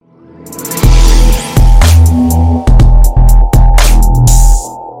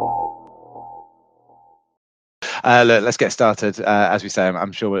Look, let's get started. As we say,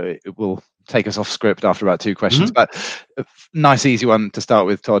 I'm sure it will take us off script after about two questions, but a nice, easy one to start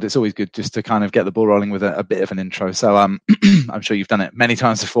with, Todd. It's always good just to kind of get the ball rolling with a bit of an intro. So I'm sure you've done it many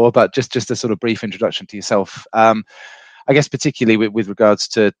times before, but just a sort of brief introduction to yourself. I guess particularly with regards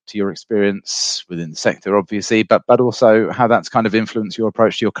to your experience within the sector, obviously, but also how that's kind of influenced your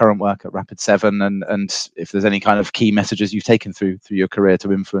approach to your current work at Rapid7, and if there's any kind of key messages you've taken through your career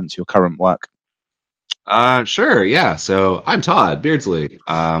to influence your current work. Sure, yeah. So I'm Todd Beardsley.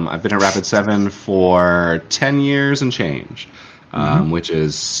 I've been at Rapid7 for 10 years and change, which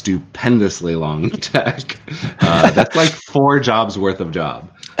is stupendously long tech. That's like 4 jobs worth of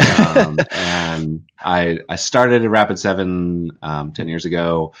job. And I started at Rapid7 10 years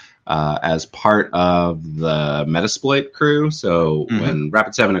ago as part of the Metasploit crew. So when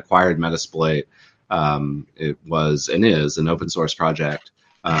Rapid7 acquired Metasploit, it was and is an open source project.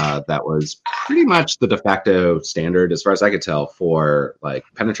 That was pretty much the de facto standard, as far as I could tell, for like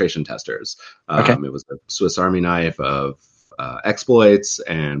penetration testers. It was the Swiss Army knife of exploits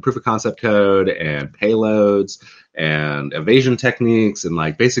and proof of concept code and payloads and evasion techniques and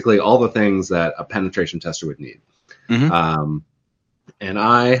like basically all the things that a penetration tester would need. And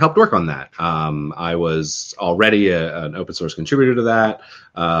I helped work on that. I was already an open source contributor to that.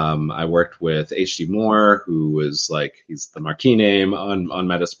 I worked with H.T. Moore, who was like, he's the marquee name on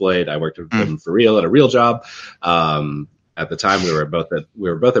Metasploit. I worked with him for real at a real job. At the time, we were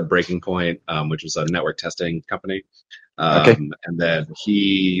both at Breaking Point, which was a network testing company. And then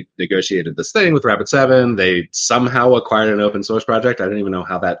he negotiated this thing with Rapid7. They somehow acquired an open source project. I don't even know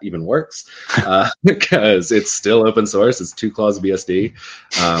how that even works, because it's still open source. It's 2-clause BSD,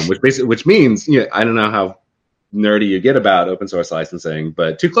 which means, I don't know how nerdy you get about open source licensing,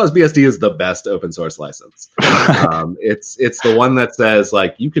 but 2-clause BSD is the best open source license. It's the one that says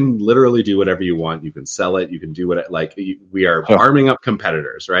like you can literally do whatever you want. You can sell it. You can do what we are arming up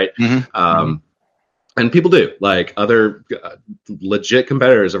competitors, right? And people do, like other legit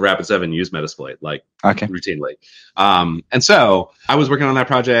competitors of Rapid7 use Metasploit routinely. And so I was working on that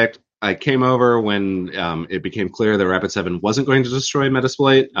project. I came over when it became clear that Rapid7 wasn't going to destroy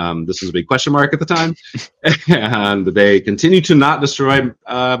Metasploit. This was a big question mark at the time. And they continue to not destroy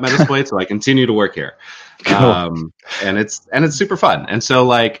Metasploit, so I continue to work here. Cool. And it's super fun. And so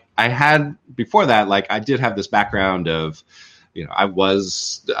like before that, like I did have this background of,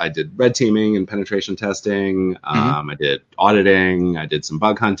 I did red teaming and penetration testing. I did auditing. I did some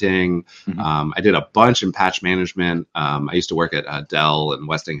bug hunting. I did a bunch in patch management. I used to work at Dell and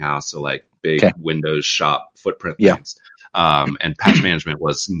Westinghouse, so like big Windows shop footprint things. And patch management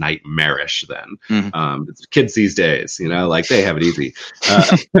was nightmarish then. Kids these days, like they have it easy.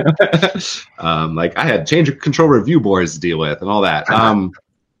 Like I had change of control review boards to deal with and all that.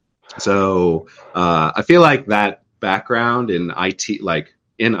 So I feel like that background in IT, like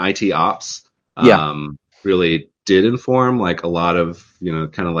in IT ops, really did inform like a lot of,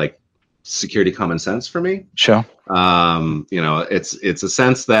 kind of like security common sense for me. Sure. It's a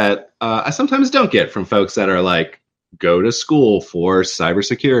sense that I sometimes don't get from folks that are like, go to school for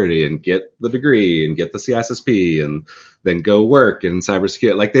cybersecurity and get the degree and get the CISSP and then go work in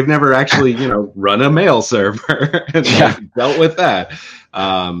cybersecurity. Like they've never actually, run a mail server and dealt with that.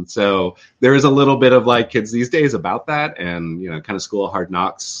 So there is a little bit of like kids these days about that and, kind of school of hard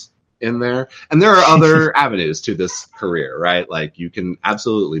knocks in there. And there are other avenues to this career, right? Like you can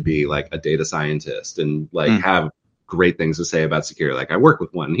absolutely be like a data scientist and like have great things to say about security. Like I work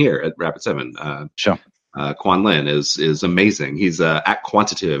with one here at Rapid7. Sure. Quan Lin is amazing. He's at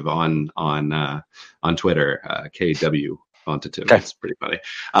Quantitative on Twitter, KW Quantitative. Okay. It's pretty funny.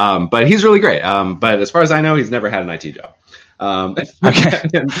 But he's really great. But as far as I know, he's never had an IT job.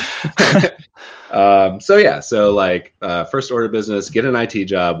 So like first order business, get an IT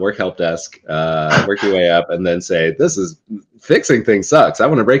job, work help desk, work your way up, and then say, this is fixing things sucks. I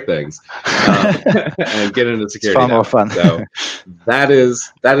want to break things, and get into security. It's far more fun. So that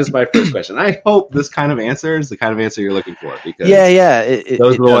is my first question. I hope this kind of answer is the kind of answer you're looking for, because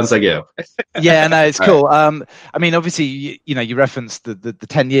those are the ones I give. Yeah, no, it's cool. I mean, obviously, you referenced the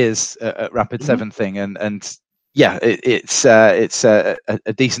 10 years at Rapid7 thing, and yeah, it's a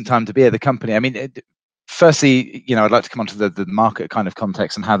decent time to be at the company. I mean, firstly, I'd like to come on to the market kind of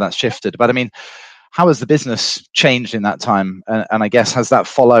context and how that's shifted. But I mean, how has the business changed in that time? And I guess, has that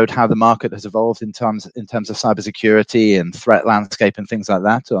followed how the market has evolved in terms of cybersecurity and threat landscape and things like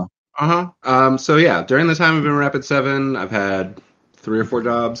that? Or so yeah, during the time I've been at Rapid7, I've had 3 or 4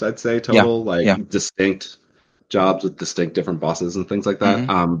 jobs, I'd say total, distinct jobs with distinct different bosses and things like that.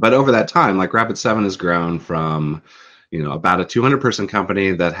 But over that time, like Rapid7 has grown from, about a 200-person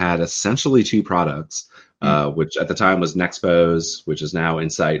company that had essentially two products, which at the time was Nexpose, which is now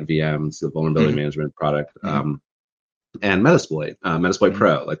Insight VMs, the vulnerability management product, and Metasploit, Metasploit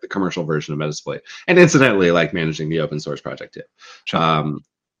Pro, like the commercial version of Metasploit, and incidentally, like managing the open source project too. Sure.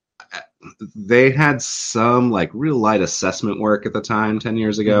 They had some like real light assessment work at the time 10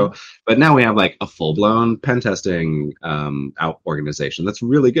 years ago, but now we have like a full-blown pen testing organization that's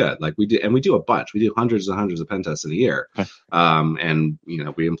really good. Like we do a bunch. We do hundreds and hundreds of pen tests in a year. And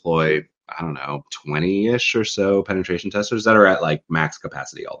we employ, I don't know, 20-ish or so penetration testers that are at like max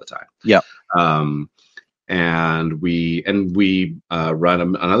capacity all the time. Yeah. And we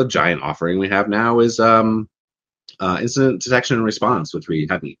run another giant offering we have now is incident detection and response, which we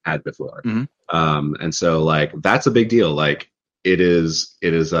hadn't had before. And so like that's a big deal. Like it is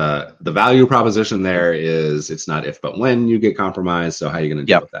the value proposition there is it's not if but when you get compromised. So how are you going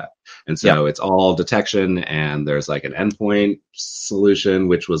to deal with that? And so it's all detection, and there's like an endpoint solution,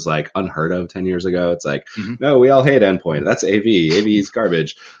 which was like unheard of 10 years ago. It's like, no, we all hate endpoint. That's AV. AV is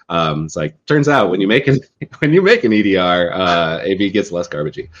garbage. It's like, turns out when you make an EDR, AV gets less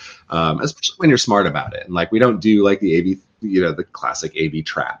garbagey, especially when you're smart about it. And like, we don't do like the AV, the classic AV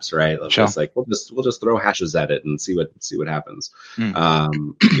traps, right? It's like, we'll just throw hashes at it and see what happens.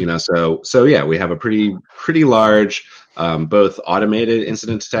 So yeah, we have a pretty large, both automated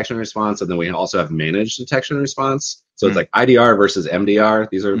incident detection and response, and then we also have managed detection and response. So it's like IDR versus MDR.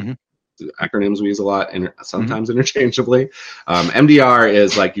 These are acronyms we use a lot and sometimes interchangeably. MDR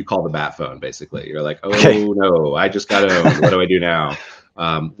is like you call the bat phone, basically. You're like, no, I just got owned. What do I do now?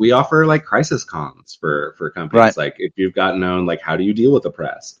 We offer like crisis comms for companies. Right. Like if you've gotten owned, like how do you deal with the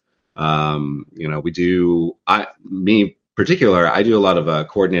press? We do. Me particular, I do a lot of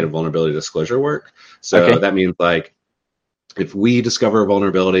coordinated vulnerability disclosure work. So that means like if we discover a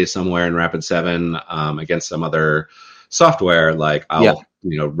vulnerability somewhere in Rapid7 against some other software, like I'll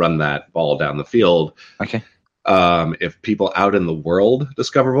run that ball down the field. If people out in the world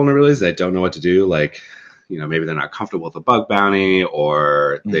discover vulnerabilities, they don't know what to do, like maybe they're not comfortable with a bug bounty,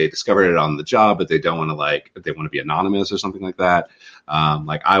 or they discovered it on the job, but they don't want to they want to be anonymous or something like that.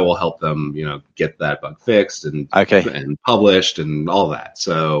 Like I will help them, get that bug fixed and published and all that.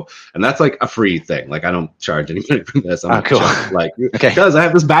 So, and that's like a free thing. Like I don't charge anybody for this. I'm because I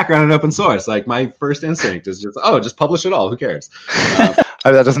have this background in open source. Like my first instinct is just publish it all. Who cares?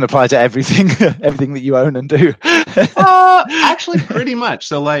 That doesn't apply to everything that you own and do. Actually, pretty much.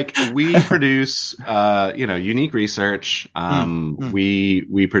 So like we produce, unique research.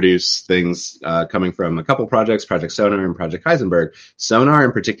 We produce things coming from a couple projects, Project Sonar and Project Heisenberg. Sonar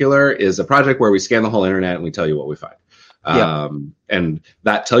in particular is a project where we scan the whole internet and we tell you what we find. And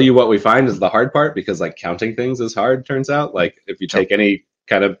that tell you what we find is the hard part, because like counting things is hard, turns out. Like if you take any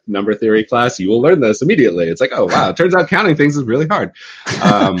kind of number theory class, you will learn this immediately. It's like, oh wow, it turns out counting things is really hard.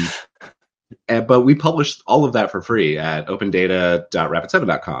 But we publish all of that for free at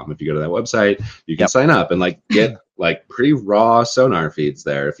opendata.rapid7.com. If you go to that website, you can sign up and like get like pretty raw Sonar feeds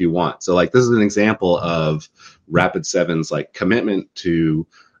there if you want. So like this is an example of Rapid7's like commitment to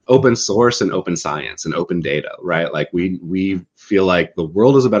open source and open science and open data, right? Like we feel like the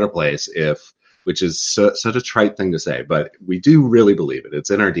world is a better place which is such a trite thing to say, but we do really believe it.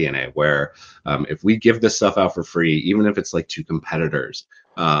 It's in our DNA where if we give this stuff out for free, even if it's like to competitors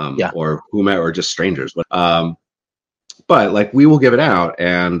or whomever, or just strangers, but like we will give it out,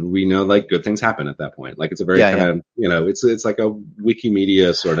 and we know like good things happen at that point. Like it's a very kind of, it's like a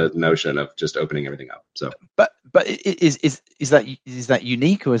Wikimedia sort of notion of just opening everything up. So, but is that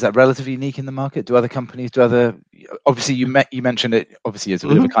unique, or is that relatively unique in the market? Do other companies, obviously you mentioned it obviously as a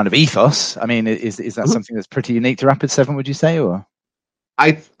bit of a kind of ethos. I mean, is that something that's pretty unique to Rapid7, would you say? Or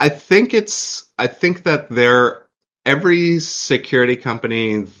I think that every security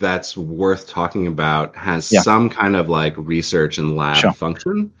company that's worth talking about has some kind of like research and lab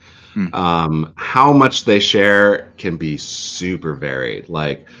function. How much they share can be super varied.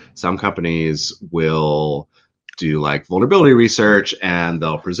 Like some companies will do like vulnerability research and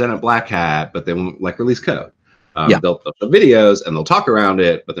they'll present at Black Hat, but they won't like release code. They'll show videos and they'll talk around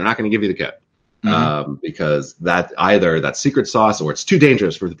it, but they're not going to give you the code. Because that either that's secret sauce or it's too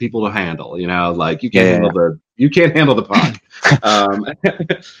dangerous for the people to handle. Like you can't handle the POC.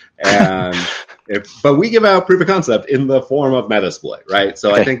 But we give out proof of concept in the form of Metasploit, right?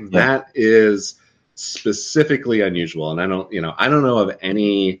 So I think that is specifically unusual, and I don't know of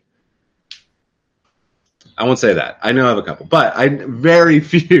any. I won't say that. I know of a couple, but very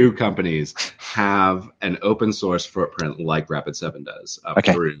few companies have an open source footprint like Rapid7 does.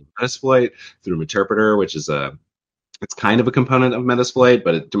 Through Metasploit, through Meterpreter, which is a it's kind of a component of Metasploit,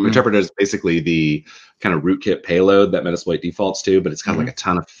 but interpreter is basically the kind of rootkit payload that Metasploit defaults to, but it's got like a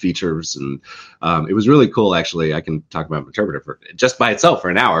ton of features, and it was really cool. Actually, I can talk about interpreter just by itself for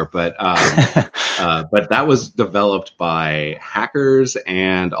an hour, but that was developed by hackers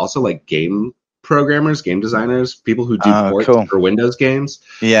and also like game programmers, game designers, people who do ports for Windows games.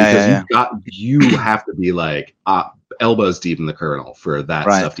 Because you have to be like elbows deep in the kernel for that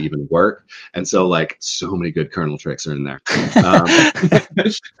stuff to even work. And so like so many good kernel tricks are in there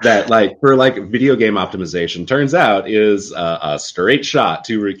that like for like video game optimization turns out is a straight shot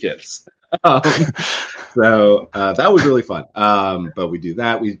to rootkits. So that was really fun. But we do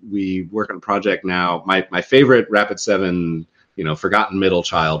that. We work on a project now. My favorite Rapid7, forgotten middle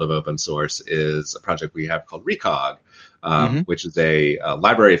child of open source is a project we have called Recog, which is a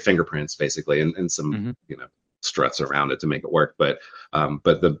library of fingerprints, basically, and some struts around it to make it work. But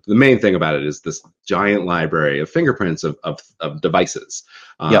the main thing about it is this giant library of fingerprints of devices.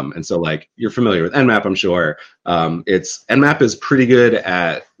 And so like you're familiar with Nmap, I'm sure. Nmap is pretty good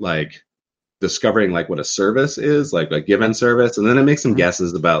at like discovering like what a service is, like a given service, and then it makes some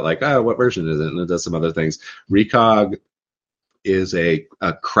guesses about like, what version is it, and it does some other things. Recog is a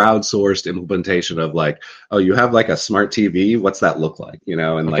crowdsourced implementation of like, you have like a smart TV, what's that look like,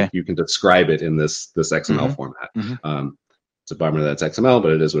 and like you can describe it in this XML format. It's a bummer that it's XML,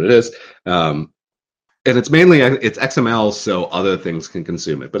 but it is what it is. And it's mainly it's XML so other things can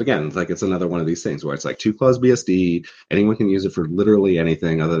consume it. But again, it's like it's another one of these things where it's like too close BSD, anyone can use it for literally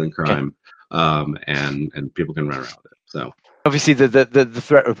anything other than crime, and people can run around with it. So obviously the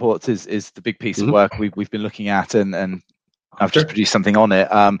threat reports is the big piece of work we've been looking at, and I've just produced something on it.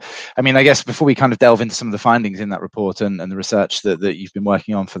 I mean, I guess before we kind of delve into some of the findings in that report and the research that you've been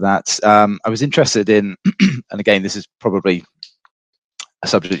working on for that, I was interested in, and again, this is probably a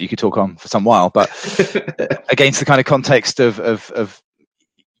subject you could talk on for some while, but against the kind of context of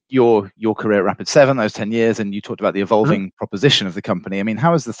your career at Rapid7, those 10 years, and you talked about the evolving proposition of the company. I mean,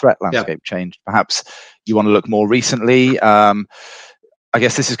 how has the threat landscape changed? Perhaps you want to look more recently. I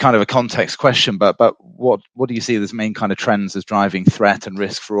guess this is kind of a context question, but what do you see as main kind of trends as driving threat and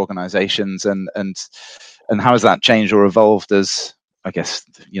risk for organizations, and how has that changed or evolved as, I guess,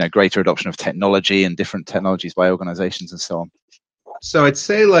 greater adoption of technology and different technologies by organizations and so on? So I'd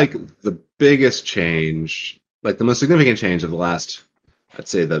say like the biggest change, like the most significant change of the last, I'd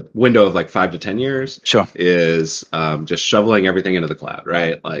say the window of like 5 to 10 years is just shoveling everything into the cloud,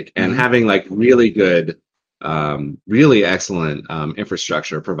 right? Like, and having like really good, really excellent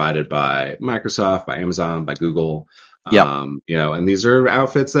infrastructure provided by Microsoft, by Amazon, by Google. And these are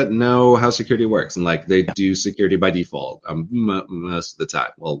outfits that know how security works, and like they do security by default most of the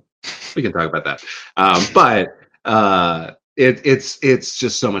time. Well, we can talk about that, but it's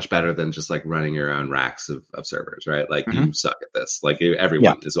just so much better than just like running your own racks of servers, right? Like you suck at this. Like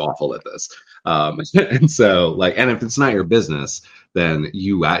everyone is awful at this, and so like, and if it's not your business, then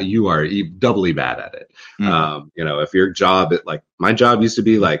you are doubly bad at it. If your job, like my job used to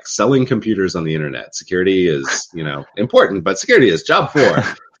be like selling computers on the internet. Security is important, but security is job 4.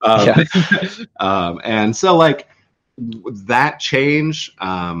 And so like that changes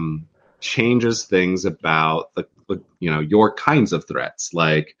things about the your kinds of threats.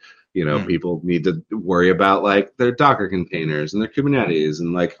 Like people need to worry about like their Docker containers and their Kubernetes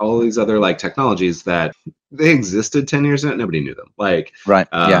and like all these other like technologies that they existed 10 years ago, nobody knew them. Like so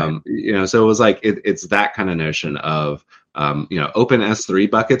it was like it's that kind of notion of open S3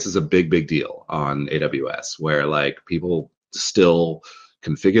 buckets is a big deal on AWS, where like people still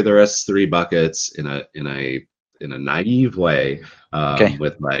configure their S3 buckets in a naive way,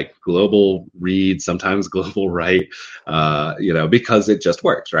 with like global read, sometimes global write, because it just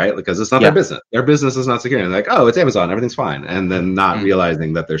works, right? Because it's not their business. Their business is not secure. Like, oh, it's Amazon, everything's fine, and then not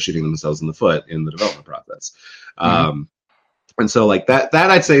realizing that they're shooting themselves in the foot in the development process. And so like that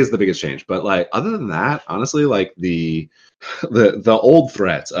I'd say is the biggest change. But like other than that, honestly, like the old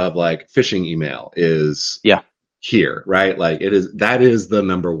threats of like phishing email is here, right? Like that is the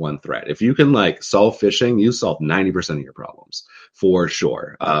number one threat. If you can like solve phishing, you solve 90% of your problems for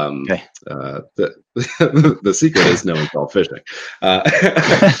sure. The secret is no one solved phishing.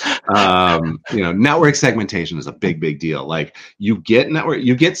 Network segmentation is a big deal. Like you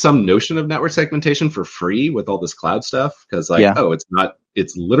get some notion of network segmentation for free with all this cloud stuff, because like,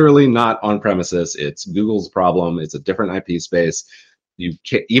 it's literally not on premises. It's Google's problem. It's a different IP space. You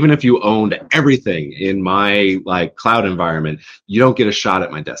can't, even if you owned everything in my like cloud environment, you don't get a shot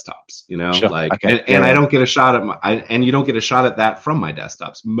at my desktops, and I don't get a shot at and you don't get a shot at that from my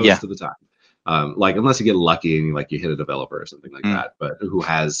desktops most of the time. Like unless you get lucky and you hit a developer or something like that, but who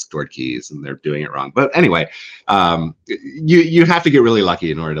has stored keys and they're doing it wrong. But anyway, you have to get really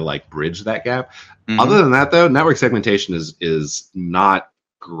lucky in order to like bridge that gap. Other than that, though, network segmentation is not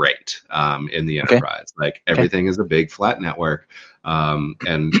great in the enterprise. Like everything is a big flat network, and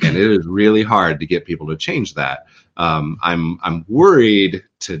it is really hard to get people to change that. I'm worried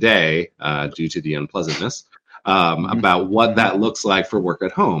today due to the unpleasantness about what that looks like for work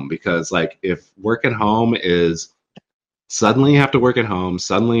at home, because like if work at home is suddenly you have to work at home,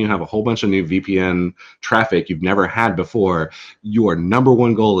 suddenly you have a whole bunch of new VPN traffic you've never had before, your number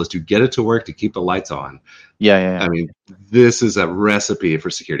one goal is to get it to work to keep the lights on. Yeah. I mean, this is a recipe for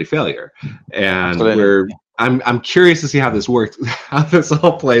security failure. And I'm curious to see how this works, how this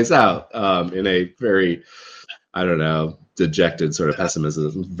all plays out in a very, I don't know, dejected sort of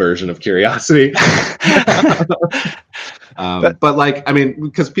pessimism version of curiosity. But like, I mean,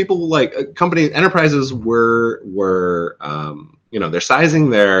 because people like companies, enterprises were they're sizing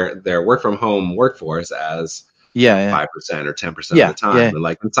their work from home workforce as 5% or 10% of the time, and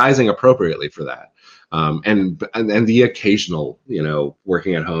like sizing appropriately for that. And the occasional,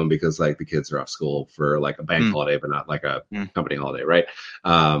 working at home because like the kids are off school for like a bank holiday, but not like a company holiday, right?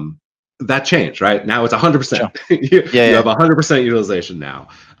 That changed, right? Now it's 100%. You have 100% utilization now,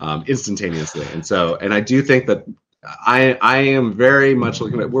 instantaneously. And I do think that I am very much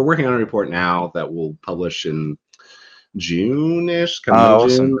looking at, we're working on a report now that we'll publish in June-ish,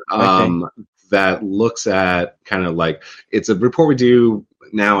 June, that looks at kind of like, it's a report we do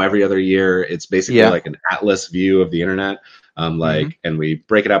now every other year. It's basically like an atlas view of the internet, and we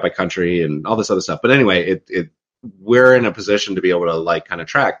break it out by country and all this other stuff. But anyway, we're in a position to be able to like kind of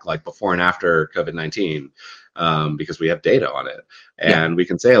track like before and after COVID-19, because we have data on it, and we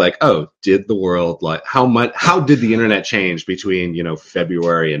can say like, oh, did the world like how did the internet change between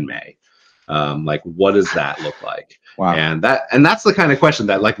February and May? Like, what does that look like? Wow. And that's the kind of question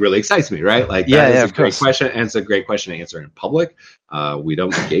that like really excites me, right? Like, that is a great question, and it's a great question to answer in public. We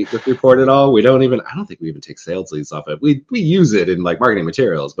don't gate this report at all. I don't think we even take sales leads off it. We use it in like marketing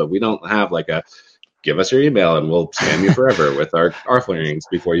materials, but we don't have like a give us your email and we'll spam you forever with our flares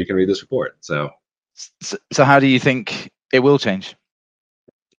before you can read this report. So how do you think it will change?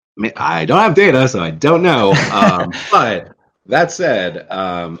 I mean, I don't have data, so I don't know. But that said,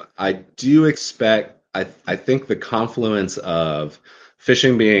 I do expect, I think the confluence of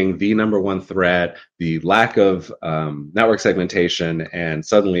phishing being the number one threat, the lack of network segmentation, and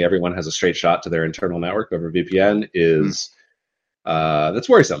suddenly everyone has a straight shot to their internal network over VPN is that's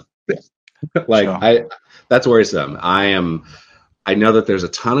worrisome. Like, that's worrisome. I know that there's a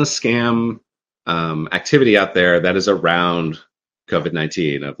ton of scam activity out there that is around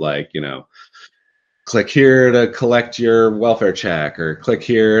COVID-19 of like, click here to collect your welfare check, or click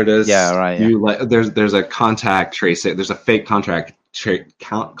here to like, there's a contact tracing, there's a fake contact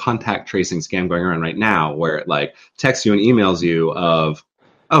tracing scam going around right now where it like texts you and emails you of,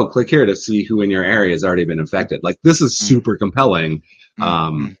 oh, click here to see who in your area has already been infected. Like, this is super compelling.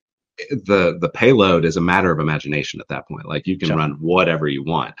 The payload is a matter of imagination at that point. Like, you can run whatever you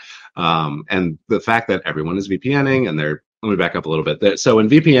want. And the fact that everyone is VPNing, and let me back up a little bit. So in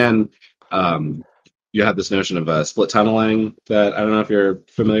VPN, you have this notion of split tunneling that I don't know if you're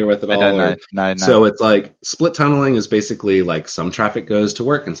familiar with at all. No. So it's like split tunneling is basically like some traffic goes to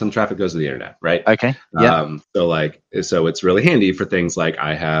work and some traffic goes to the internet, right? Okay. Yeah. So it's really handy for things like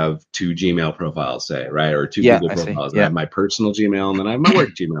I have 2 Gmail profiles, say, right, or 2 Google profiles. I have my personal Gmail and then I have my work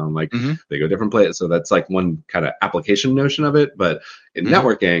Gmail, and like they go different places. So that's like one kind of application notion of it. But in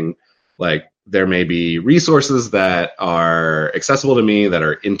networking, like, there may be resources that are accessible to me that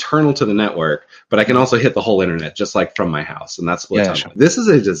are internal to the network, but I can also hit the whole internet just like from my house, and that's split tunneling. Sure. This is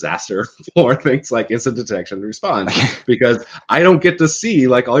a disaster for things like instant detection and response because I don't get to see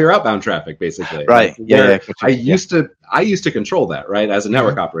like all your outbound traffic, basically. Right. Like, I used to control that, right? As a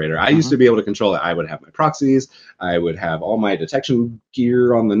network operator, I used to be able to control it. I would have my proxies, I would have all my detection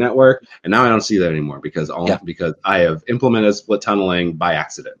gear on the network, and now I don't see that anymore because I have implemented split tunneling by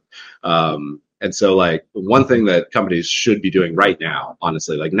accident. And so like one thing that companies should be doing right now,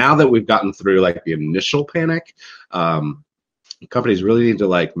 honestly, like now that we've gotten through like the initial panic, companies really need to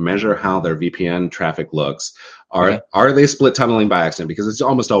like measure how their VPN traffic looks. Are they split tunneling by accident? Because it's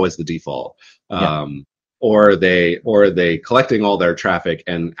almost always the default. Or are they collecting all their traffic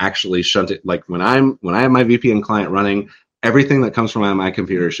and actually shunt it? Like when I have my VPN client running, everything that comes from my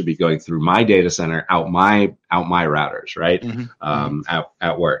computer should be going through my data center out my routers, right?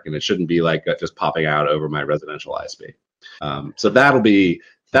 At work, and it shouldn't be like just popping out over my residential ISP. So that'll be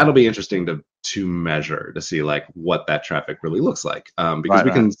interesting to measure to see like what that traffic really looks like, because we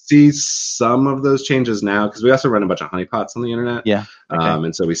Right. can see some of those changes now, because we also run a bunch of honeypots on the internet. Yeah. Okay.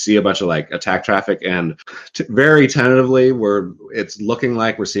 And so we see a bunch of like attack traffic, and very tentatively it's looking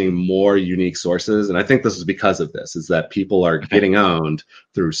like we're seeing more unique sources. And I think this is because of this, is that people are getting owned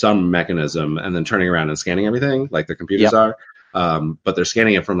through some mechanism and then turning around and scanning everything like the computers are. But they're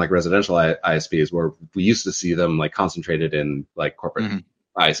scanning it from like residential ISPs, where we used to see them like concentrated in like corporate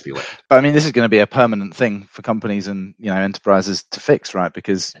ISP land. But I mean, this is going to be a permanent thing for companies and enterprises to fix, right?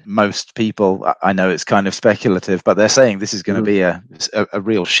 Because most people, I know it's kind of speculative, but they're saying this is going to be a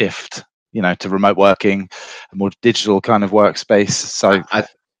real shift, to remote working, a more digital kind of workspace. So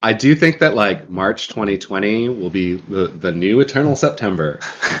I do think that like March 2020 will be the new eternal September.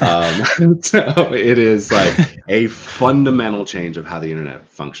 So it is like a fundamental change of how the internet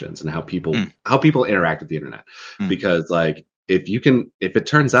functions and how people interact with the internet. Because like if it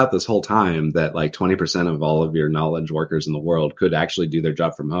turns out this whole time that like 20% of all of your knowledge workers in the world could actually do their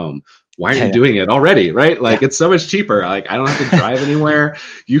job from home, why aren't you doing it already? Right? Like it's so much cheaper. Like I don't have to drive anywhere.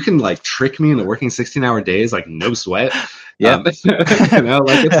 You can like trick me into working 16-hour days, like no sweat. Yeah. Like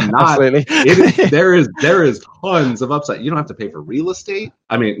it's not, there is tons of upside. You don't have to pay for real estate.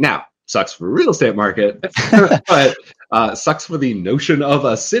 I mean, now sucks for the real estate market, but sucks for the notion of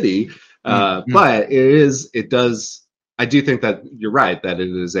a city. But it does. I do think that you're right, that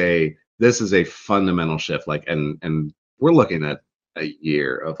this is a fundamental shift. Like, and we're looking at a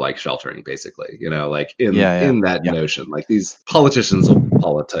year of like sheltering, basically, like in that notion, like these politicians of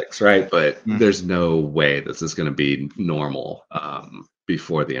politics, right? But there's no way this is going to be normal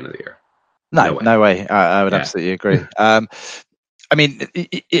before the end of the year. No way. I would absolutely agree. I mean,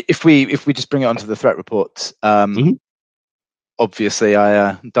 if we just bring it onto the threat report, obviously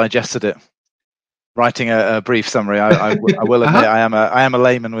I digested it. Writing a brief summary, I will admit I am a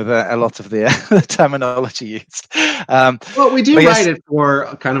layman with a lot of the terminology used. Well, we do write it for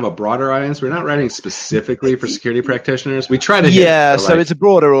kind of a broader audience. We're not writing specifically for security practitioners. We try to so it's a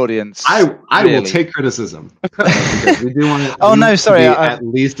broader audience. I will take criticism because we do want it to be at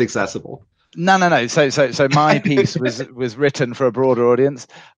least accessible. No. So my piece was written for a broader audience.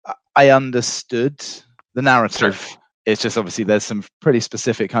 I understood the narrative. Sure. It's just obviously there's some pretty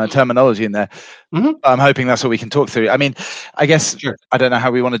specific kind of terminology in there. I'm hoping that's what we can talk through. I mean, I guess I don't know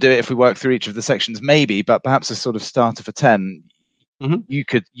how we want to do it if we work through each of the sections, maybe, but perhaps a sort of starter for 10. You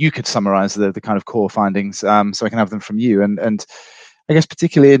could summarize the kind of core findings, so I can have them from you. And I guess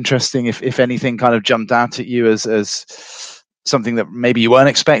particularly interesting if anything kind of jumped out at you as something that maybe you weren't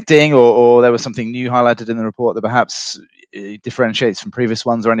expecting, or there was something new highlighted in the report that perhaps differentiates from previous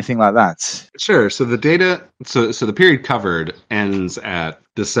ones or anything like that. Sure. So the data, so the period covered ends at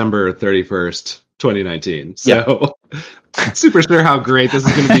December 31st, 2019. So super sure how great this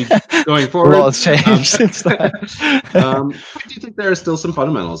is going to be going forward. A lot has changed since then. I do think there are still some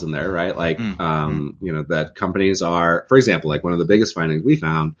fundamentals in there, right? Like, that companies are, for example, like one of the biggest findings we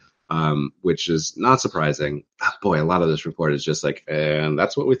found, which is not surprising. Boy, a lot of this report is just like, and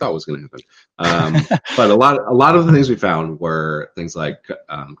that's what we thought was going to happen. But a lot of the things we found were things like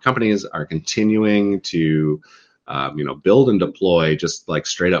companies are continuing to, build and deploy just like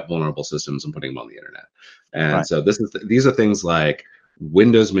straight up vulnerable systems and putting them on the internet. And so these are things like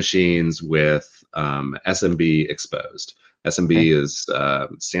Windows machines with SMB exposed. SMB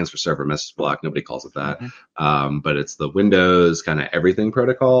stands for server message block. Nobody calls it that. But it's the Windows kind of everything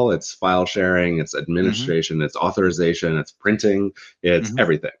protocol. It's file sharing, it's administration, it's authorization, it's printing, it's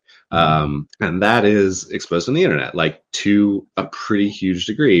everything. And that is exposed on the internet, like to a pretty huge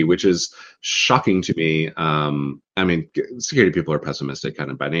degree, which is shocking to me. I mean, security people are pessimistic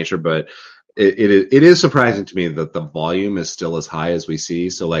kind of by nature, but it is surprising to me that the volume is still as high as we see.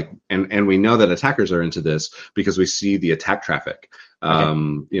 So like, and we know that attackers are into this because we see the attack traffic,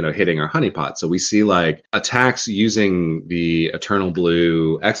 hitting our honeypot. So we see like attacks using the Eternal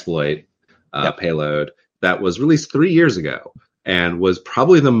Blue exploit payload that was released 3 years ago and was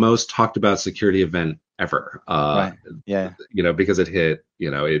probably the most talked about security event ever. Because it hit,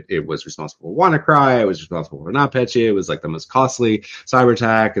 it was responsible for WannaCry, it was responsible for NotPetya, it was like the most costly cyber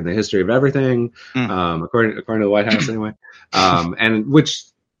attack in the history of everything, according to the White House anyway. And which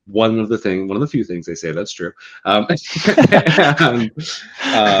one of the few things they say that's true.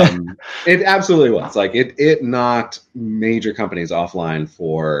 It absolutely was. Like it knocked major companies offline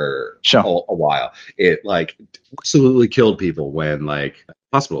for a while. It like absolutely killed people when like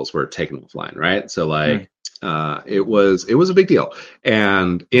hospitals were taken offline, right? So like it was a big deal.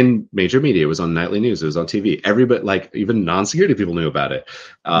 And in major media, it was on nightly news, it was on TV. Everybody, like even non-security people knew about it.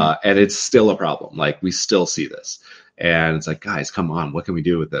 And it's still a problem. Like we still see this. And it's like, guys, come on, what can we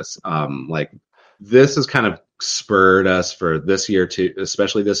do with this? Like, this has kind of spurred us for this year too,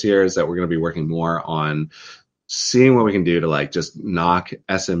 especially this year, is that we're going to be working more on seeing what we can do to like just knock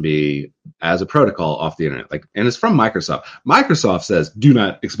SMB as a protocol off the internet. Like, and it's from Microsoft. Microsoft says, do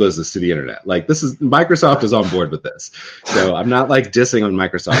not expose this to the internet. Like, this is, Microsoft is on board with this. So I'm not like dissing on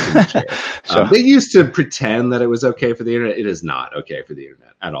Microsoft. Sure. They used to pretend that it was okay for the internet. It is not okay for the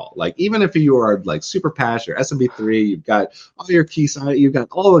internet at all. Like, even if you are like super patch or SMB3, you've got all your key side, you've got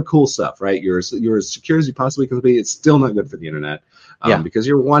all the cool stuff, right? You're as secure as you possibly can be. It's still not good for the internet. Because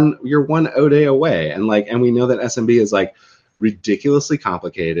you're one ODay away, and we know that SMB is like ridiculously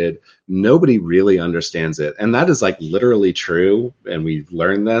complicated. Nobody really understands it, and that is like literally true. And we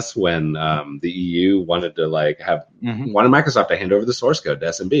learned this when the EU wanted to wanted Microsoft to hand over the source code to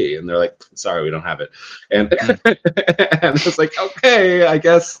SMB, and they're like, "Sorry, we don't have it." And and it's like, okay, I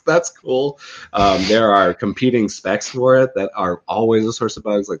guess that's cool. There are competing specs for it that are always a source of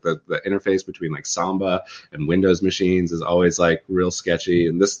bugs. Like the interface between like Samba and Windows machines is always like real sketchy,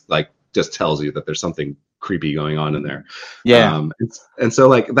 and this like just tells you that there's something creepy going on in there. And so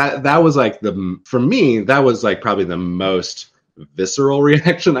like that was like for me, that was like probably the most visceral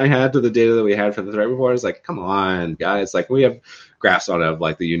reaction I had to the data that we had for the threat report. Is like, come on, guys, like we have graphs on of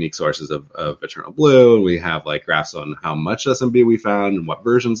like the unique sources of Eternal Blue, and we have like graphs on how much SMB we found and what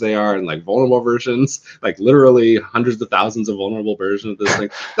versions they are, and like vulnerable versions, like literally hundreds of thousands of vulnerable versions of this thing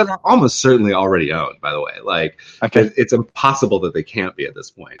that are almost certainly already owned, by the way. Like, it's impossible that they can't be at this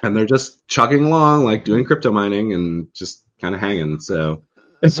point, and they're just chugging along, like doing crypto mining and just kind of hanging. So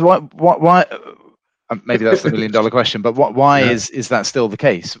why maybe that's the $1 million question, but why is that still the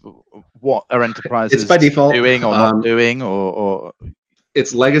case? What are enterprises it's by default doing or not doing, or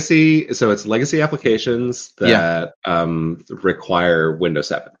it's legacy? So it's legacy applications that require Windows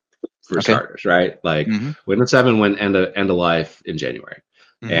 7 for starters, right? Like Windows 7 went end of life in January,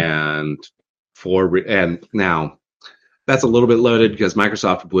 and and now that's a little bit loaded because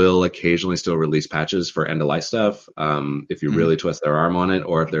Microsoft will occasionally still release patches for end of life stuff if you really twist their arm on it,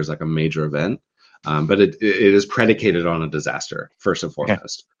 or if there's like a major event. But it is predicated on a disaster first and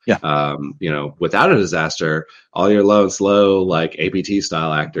foremost. Without a disaster, all your low and slow like APT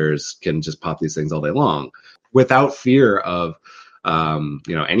style actors can just pop these things all day long without fear of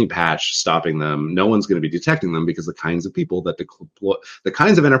any patch stopping them. No one's going to be detecting them because the kinds of people that the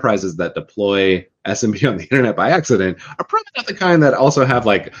kinds of enterprises that deploy SMB on the internet by accident are probably not the kind that also have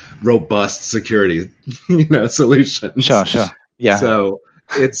like robust security solutions. Sure. Yeah. So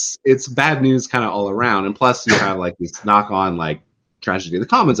it's bad news kind of all around, and plus you have like these knock-on like tragedy of the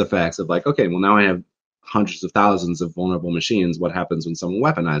commons effects of like, okay, well now I have hundreds of thousands of vulnerable machines. What happens when someone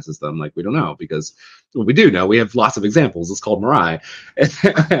weaponizes them? Like, we don't know, because what we do know, we have lots of examples. It's called Mirai,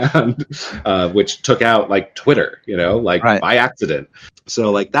 and which took out like Twitter, by accident.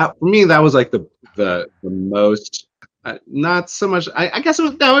 So like that for me, that was like the most. Not so much. I guess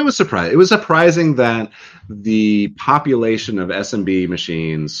it was surprising. It was surprising that the population of SMB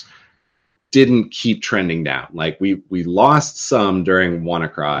machines didn't keep trending down. Like we lost some during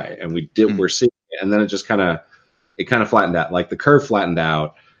WannaCry, and we're seeing it, and then it just kind of flattened out. Like the curve flattened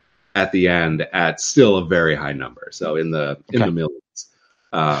out at the end at still a very high number. So in the millions.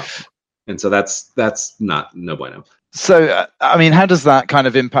 And so that's no bueno. So I mean, how does that kind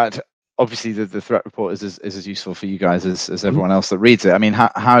of impact? Obviously, the threat report is as useful for you guys as everyone else that reads it. I mean,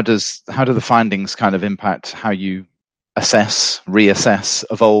 how do the findings kind of impact how you assess, reassess,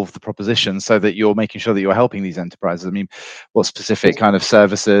 evolve the proposition so that you're making sure that you're helping these enterprises? I mean, what specific kind of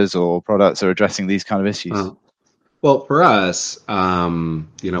services or products are addressing these kind of issues? Well, for us,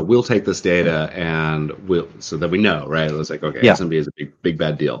 we'll take this data and so that we know, right? It's like, okay, SMB is a big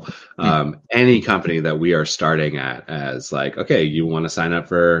bad deal. Any company that we are starting at as like, okay, you want to sign up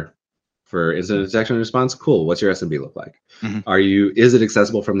for incident detection and response? Cool. What's your SMB look like? Is it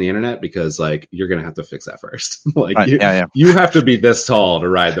accessible from the internet? Because like, you're going to have to fix that first. Like you have to be this tall to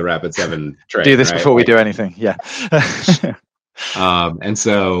ride the Rapid7 train. Do this before we do anything. Yeah. And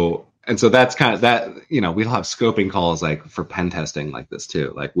so that's kind of that, we'll have scoping calls like for pen testing like this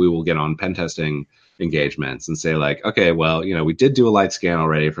too. Like we will get on pen testing engagements and say like, okay, well, we did do a light scan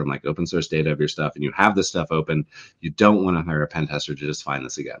already from like open source data of your stuff, and you have this stuff open. You don't want to hire a pen tester to just find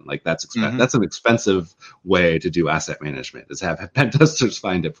this again. Like that's that's an expensive way to do asset management, is have pen testers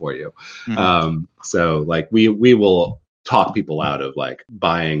find it for you. So like we will talk people out of like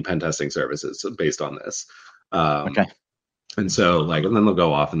buying pen testing services based on this. And so, like, and then they'll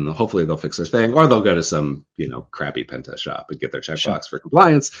go off and hopefully they'll fix their thing, or they'll go to some, crappy pen test shop and get their Sure. checkbox for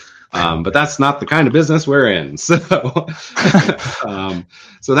compliance. But that's not the kind of business we're in. So,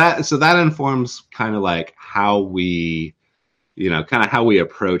 so that informs kind of like how we, kind of how we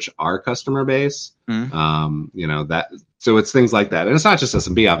approach our customer base. So it's things like that. And it's not just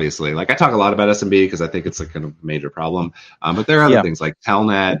SMB, obviously. Like I talk a lot about SMB because I think it's a kind of major problem. But there are other things like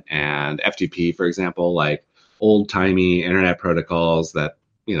Telnet and FTP, for example, like old-timey internet protocols that,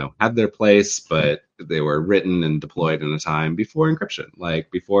 had their place, but they were written and deployed in a time before encryption, like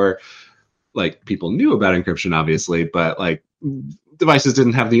before like people knew about encryption, obviously, but like devices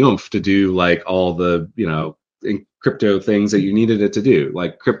didn't have the oomph to do like all the, crypto things that you needed it to do.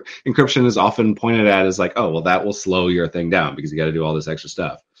 Like encryption is often pointed at as like, oh, well, that will slow your thing down because you got to do all this extra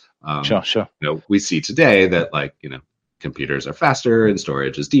stuff. Sure. We see today that like, computers are faster and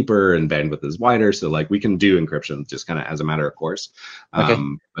storage is deeper and bandwidth is wider. So like we can do encryption just kind of as a matter of course.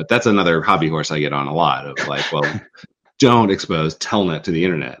 But that's another hobby horse I get on a lot of like, well, don't expose Telnet to the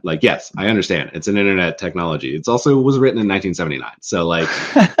internet. Like, yes, I understand. It's an internet technology. It's also was written in 1979. So like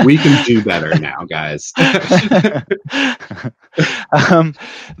we can do better now, guys.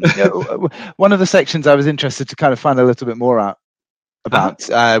 One of the sections I was interested to kind of find a little bit more out about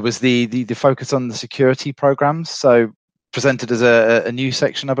was the focus on the security programs. So presented as a new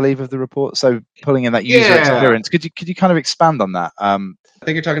section, I believe, of the report. So pulling in that user experience. Could you kind of expand on that? I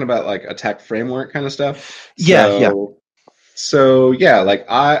think you're talking about like attack framework kind of stuff. So like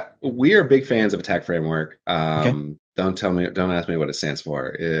we are big fans of attack framework. Don't ask me what it stands for.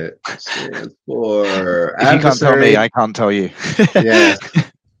 It stands for if you can't tell me, I can't tell you. Yeah.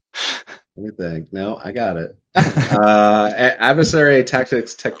 Let me think. No, I got it. Adversary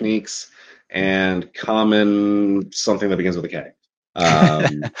tactics, techniques, and common something that begins with a K.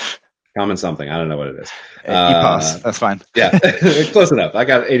 Common something. I don't know what it is. You pass. That's fine. Yeah, close enough. I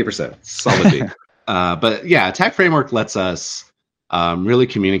got 80%. Solid B. But yeah, attack framework lets us really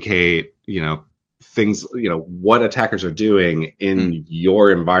communicate, things, what attackers are doing in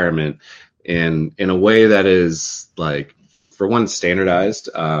your environment in a way that is like, for one, standardized.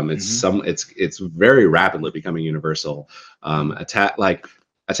 It's very rapidly becoming universal. Attack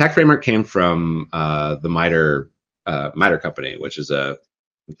framework came from the MITRE company, which is a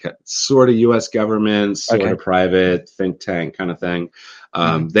sort of U.S. government, sort of private think tank kind of thing.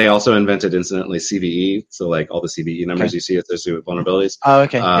 They also invented, incidentally, CVE. So like all the CVE numbers you see associated with vulnerabilities. Oh,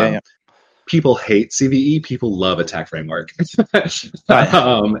 okay. Yeah. People hate CVE. People love attack framework.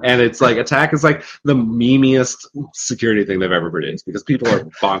 And it's like attack is like the memeiest security thing they've ever produced because people are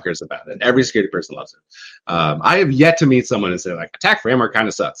bonkers about it. Every security person loves it. I have yet to meet someone and say like attack framework kind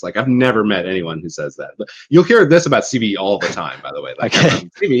of sucks. Like I've never met anyone who says that. But you'll hear this about CVE all the time, by the way. Like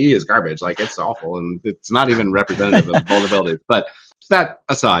CVE is garbage. Like it's awful and it's not even representative of vulnerabilities. But that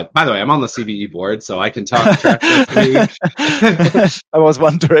aside, by the way, I'm on the CVE board, so I can talk trash to CVE. I was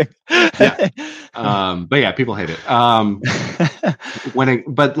wondering. But yeah, people hate it.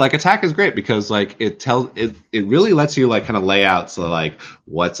 But like attack is great because like it really lets you like kind of lay out. So like,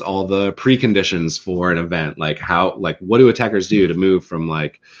 what's all the preconditions for an event? Like what do attackers do to move from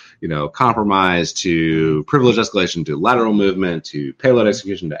like, compromise to privilege escalation to lateral movement to payload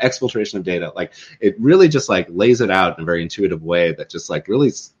execution to exfiltration of data. Like it really just like lays it out in a very intuitive way that just like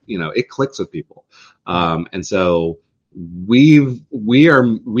really, it clicks with people. And so we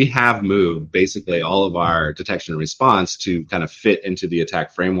have moved basically all of our detection and response to kind of fit into the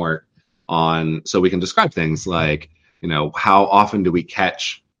attack framework so we can describe things like, how often do we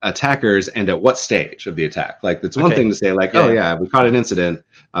catch attackers and at what stage of the attack? Like it's one thing to say like, we caught an incident.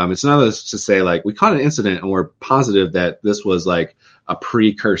 It's another to say like we caught an incident and we're positive that this was like a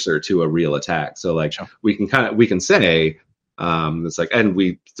precursor to a real attack. So like we can say it's like, and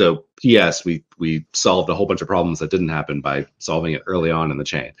P.S. we solved a whole bunch of problems that didn't happen by solving it early on in the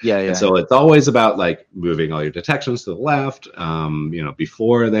chain. And so it's always about like moving all your detections to the left,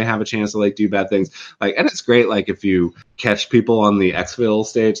 before they have a chance to like do bad things. Like, and it's great. Like if you catch people on the exfil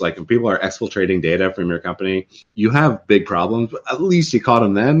stage, like if people are exfiltrating data from your company, you have big problems, but at least you caught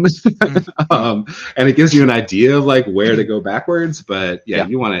them then. And it gives you an idea of like where to go backwards. But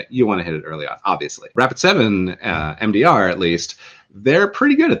you want to hit it early on, obviously. Rapid7 MDR, at least, they're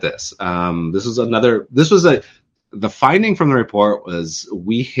pretty good at this. The finding from the report was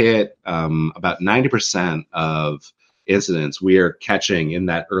we hit about 90% of incidents we are catching in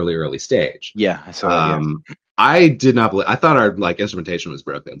that early stage. Yeah, I saw that. I did not believe. I thought our like instrumentation was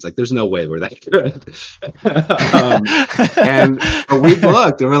broken. It's like there's no way we're that good. But we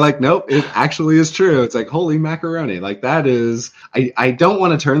looked and we're like, nope, it actually is true. It's like holy macaroni. Like that is. I don't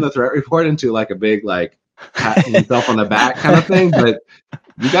want to turn the threat report into like a big like patting himself on the back kind of thing, but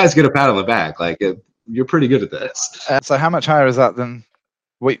you guys get a pat on the back. Like you're pretty good at this. So how much higher is that than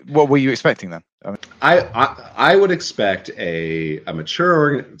what were you expecting then? I would expect a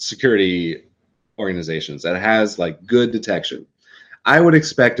mature security organizations that has like good detection. I would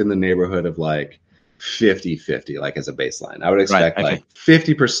expect in the neighborhood of like 50-50, like as a baseline. I would expect like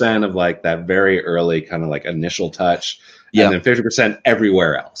 50% of like that very early kind of like initial touch, and then 50%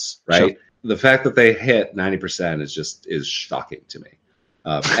 everywhere else, right? Sure. The fact that they hit 90% is shocking to me.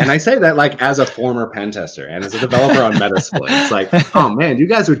 And I say that like as a former pen tester and as a developer on Metasploit. It's like, oh man, you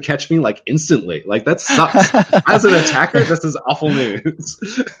guys would catch me like instantly. Like that sucks. As an attacker, this is awful news.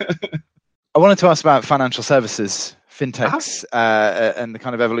 I wanted to ask about financial services, fintechs, and the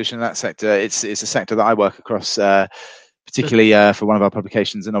kind of evolution in that sector. It's a sector that I work across, particularly for one of our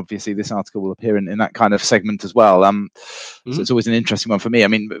publications, and obviously this article will appear in that kind of segment as well. So it's always an interesting one for me. I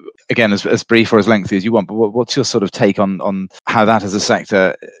mean, again, as brief or as lengthy as you want, but what's your sort of take on how that as a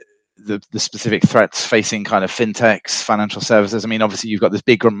sector, the specific threats facing kind of fintechs, financial services? I mean, obviously you've got this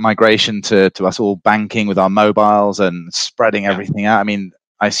big migration to us all banking with our mobiles and spreading everything out. I mean,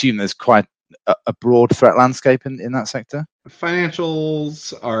 I assume there's quite a broad threat landscape in that sector.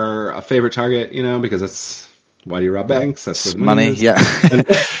 Financials are a favorite target, because that's why do you rob banks? That's where the money is. Yeah.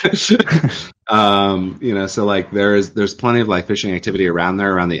 So like there's plenty of like phishing activity around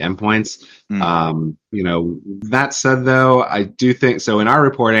the endpoints. That said though, I do think so in our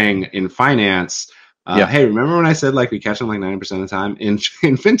reporting in finance. Hey, remember when I said like we catch them like 90% of the time? In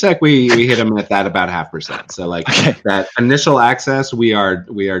fintech, we hit them at that about 0.5%. So like that initial access, we are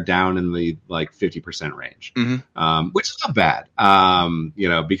down in the like 50% range, which is not bad.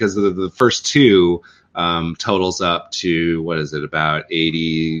 Because the first two totals up to about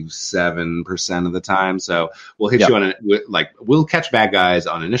 87% of the time. So we'll hit you on we'll catch bad guys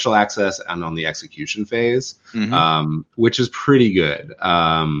on initial access and on the execution phase, which is pretty good.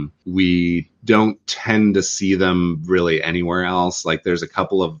 We don't tend to see them really anywhere else. Like there's a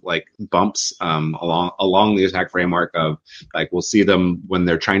couple of like bumps along the attack framework of like we'll see them when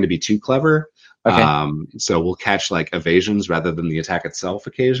they're trying to be too clever. So we'll catch like evasions rather than the attack itself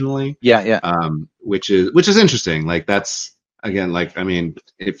occasionally. Which is interesting. Like that's again, like, I mean,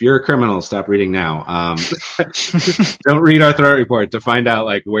 if you're a criminal, stop reading now. Don't read our threat report to find out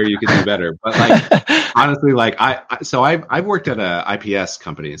like where you could do better. But like honestly, like I've worked at a IPS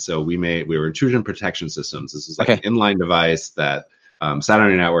company. So we were intrusion protection systems. This is like an inline device that sat on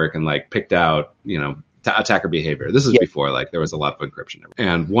your network and like picked out, attacker behavior. This is before like there was a lot of encryption.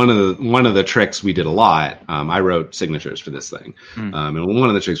 And one of the tricks we did a lot, I wrote signatures for this thing. And one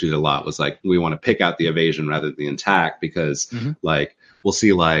of the tricks we did a lot was like we want to pick out the evasion rather than the attack because like we'll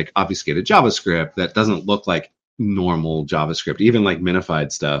see like obfuscated JavaScript that doesn't look like normal JavaScript, even like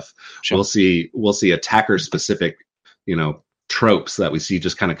minified stuff. We'll see attacker specific, tropes that we see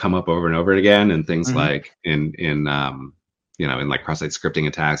just kind of come up over and over again, and things like in like cross-site scripting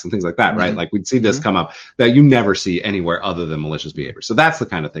attacks and things like that, right? Like we'd see this come up that you never see anywhere other than malicious behavior. So that's the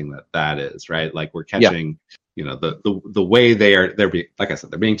kind of thing that is, right? Like we're catching, the way they're like I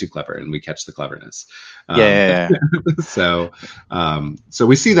said, they're being too clever, and we catch the cleverness. So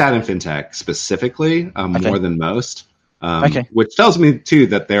we see that in fintech specifically more than most. Which tells me too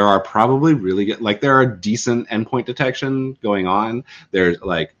that there are probably really good, like there are decent endpoint detection going on. There's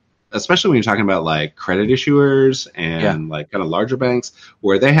like, especially when you're talking about like credit issuers and like kind of larger banks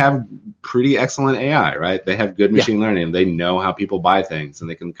where they have pretty excellent AI, right? They have good machine learning. They know how people buy things, and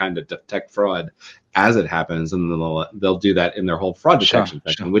they can kind of detect fraud as it happens. And they'll do that in their whole fraud detection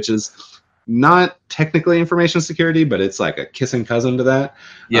section, which is not technically information security, but it's like a kissing cousin to that.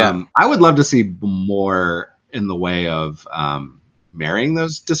 I would love to see more in the way of marrying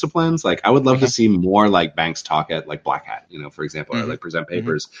those disciplines. Like I would love to see more like banks talk at like Black Hat, for example, or like present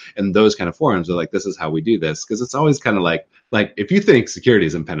papers and those kind of forums are like, this is how we do this. Cause it's always kind of like if you think security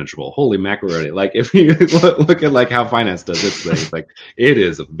is impenetrable, holy macaroni. Like if you look at like how finance does its things, like it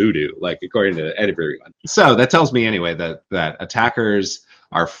is voodoo, like according to everyone. So that tells me anyway, that attackers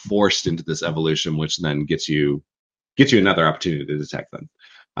are forced into this evolution, which then gets you another opportunity to detect them.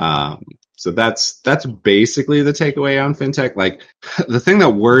 So that's basically the takeaway on fintech. Like the thing that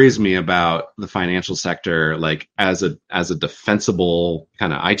worries me about the financial sector, like as a defensible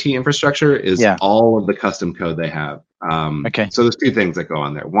kind of IT infrastructure, is all of the custom code they have. So there's two things that go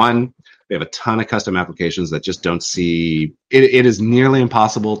on there. One, they have a ton of custom applications that just don't see it. It is nearly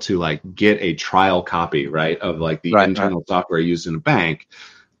impossible to like get a trial copy, right, of like the internal software used in a bank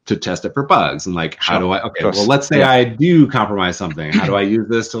to test it for bugs. And like, how do I, okay, course. well, let's say I do compromise something. How do I use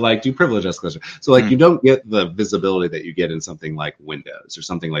this to like do privilege escalation? So like, you don't get the visibility that you get in something like Windows or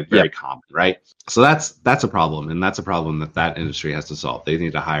something like very common, right? So that's a problem. And that's a problem that industry has to solve. They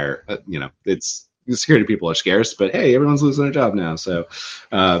need to hire, it's, the security people are scarce, but hey, everyone's losing their job now. So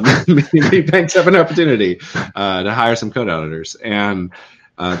maybe banks have an opportunity to hire some code auditors. And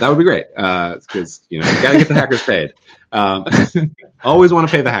that would be great because you got to get the hackers paid. Always want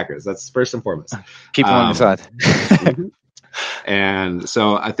to pay the hackers. That's first and foremost. Keep them on your side. And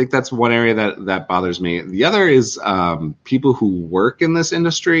so I think that's one area that bothers me. The other is people who work in this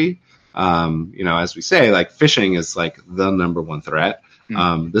industry. As we say, like phishing is like the number one threat.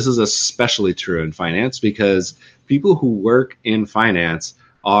 This is especially true in finance because people who work in finance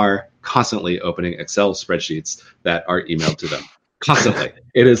are constantly opening Excel spreadsheets that are emailed to them. Constantly.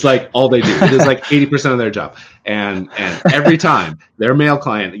 It is like all they do. It is like 80% of their job. And every time their mail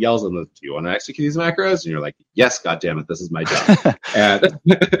client yells at them, do you want to execute these macros? And you're like, yes, God damn it, this is my job. And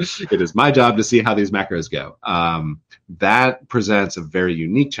it is my job to see how these macros go. That presents a very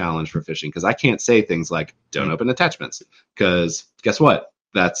unique challenge for phishing because I can't say things like, don't open attachments. Because guess what?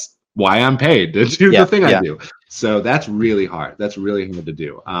 That's why I'm paid to do the thing I do. So that's really hard. That's really hard to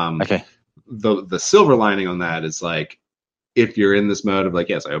do. Okay. The silver lining on that is like, if you're in this mode of like,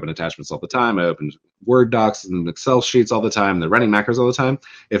 yes, I open attachments all the time, I open Word docs and Excel sheets all the time, they're running macros all the time.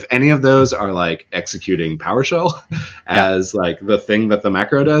 If any of those are like executing PowerShell as like the thing that the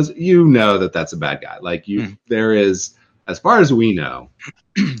macro does, that that's a bad guy. Like there is, as far as we know,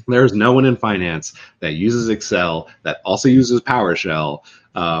 there's no one in finance that uses Excel that also uses PowerShell,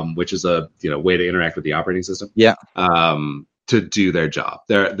 which is a way to interact with the operating system. To do their job.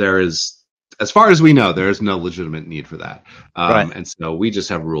 There is. As far as we know, there is no legitimate need for that. And so we just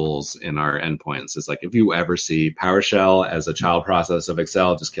have rules in our endpoints. It's like, if you ever see PowerShell as a child process of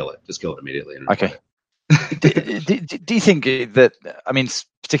Excel, just kill it. Just kill it immediately. Okay. do you think that, I mean,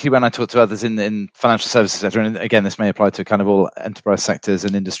 particularly when I talk to others in financial services sector, and again, this may apply to kind of all enterprise sectors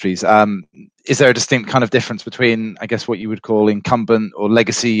and industries, is there a distinct kind of difference between, I guess, what you would call incumbent or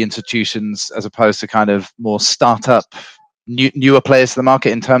legacy institutions as opposed to kind of more startup, newer players to the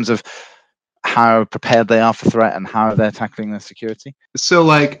market in terms of how prepared they are for threat and how they're tackling their security? So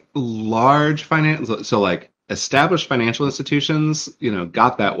like established financial institutions,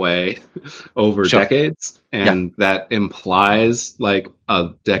 got that way over decades. And that implies like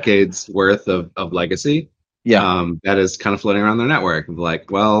a decade's worth of legacy. That is kind of floating around their network.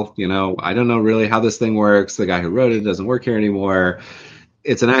 Like, well, I don't know really how this thing works. The guy who wrote it doesn't work here anymore.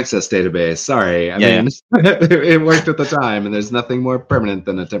 It's an access database. Sorry. I mean, it worked at the time, and there's nothing more permanent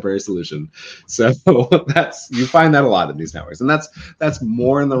than a temporary solution. So you find that a lot in these networks, and that's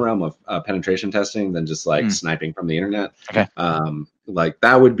more in the realm of penetration testing than just like sniping from the internet. Okay. Like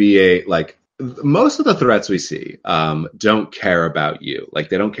that would be most of the threats we see don't care about you. Like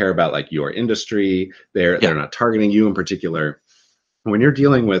they don't care about like your industry. They're not targeting you in particular. When you're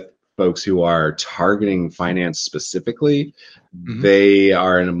dealing with folks who are targeting finance specifically, they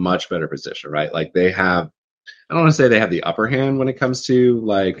are in a much better position, right? Like I don't want to say they have the upper hand when it comes to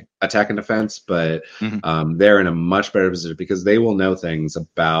like attack and defense, but they're in a much better position because they will know things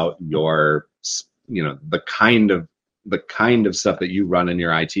about your, the kind of stuff that you run in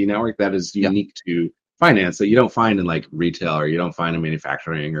your IT network that is unique to finance that you don't find in like retail or you don't find in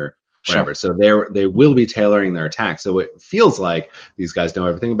manufacturing or whatever. So they will be tailoring their attack. So it feels like these guys know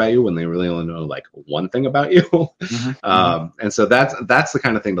everything about you when they really only know like one thing about you. And so that's the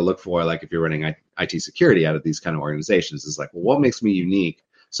kind of thing to look for. Like if you're running IT security out of these kind of organizations, is like, well, what makes me unique?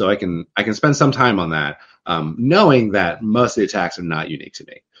 So I can spend some time on that, knowing that most of the attacks are not unique to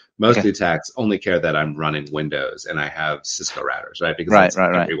me. Most of the attacks only care that I'm running Windows and I have Cisco routers, right? Because that's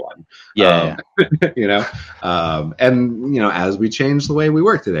everyone. And as we change the way we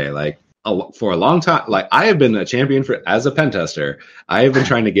work today, like for a long time, like I have been a champion as a pen tester. I have been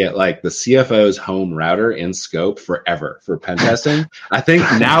trying to get like the CFO's home router in scope forever for pen testing. I think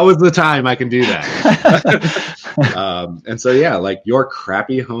now is the time I can do that. And so, like your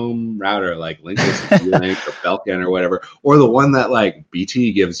crappy home router, like Linksys, Link or Belkin or whatever, or the one that like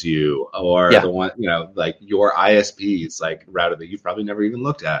BT gives you, or the one, like your ISP's like router that you've probably never even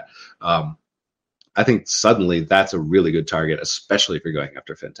looked at. I think suddenly that's a really good target, especially if you're going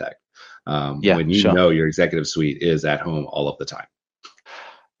after fintech. When know your executive suite is at home all of the time.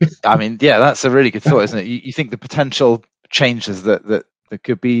 I mean, that's a really good thought, isn't it? You think the potential changes that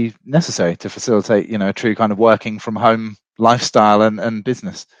could be necessary to facilitate, a true kind of working from home lifestyle and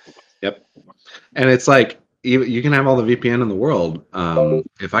business. Yep. And it's like, you can have all the VPN in the world.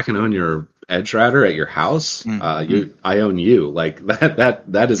 If I can own your edge router at your house, I own you. Like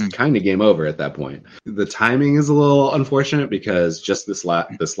that is kind of game over at that point. The timing is a little unfortunate because just this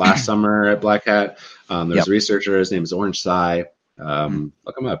last summer at Black Hat, there's a researcher. His name is Orange Sai.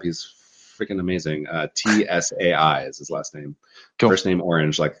 Look him up. He's freaking amazing. TSAI is his last name. Cool. First name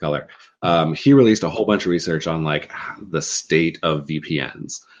Orange, like the color. He released a whole bunch of research on like the state of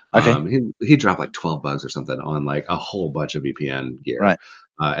VPNs. Okay. He dropped like 12 bugs or something on like a whole bunch of VPN gear. Right.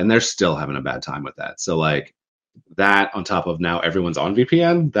 And they're still having a bad time with that. So like that on top of now everyone's on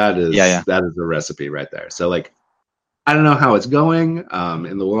VPN, that is the recipe right there. So like I don't know how it's going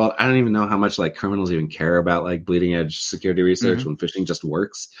in the world. I don't even know how much like criminals even care about like bleeding edge security research when phishing just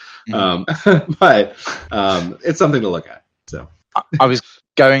works. But it's something to look at. So I was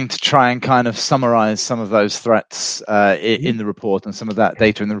going to try and kind of summarize some of those threats in the report and some of that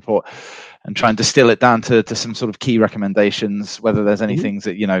data in the report and try and distill it down to some sort of key recommendations, whether there's any things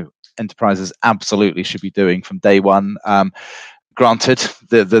that, you know, enterprises absolutely should be doing from day one. Granted,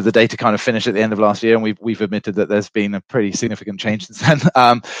 the data kind of finished at the end of last year, and we've admitted that there's been a pretty significant change since then.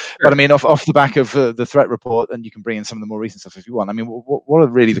 But I mean, off the back of the threat report, and you can bring in some of the more recent stuff if you want. I mean, what are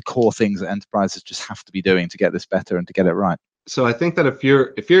really the core things that enterprises just have to be doing to get this better and to get it right? So I think that if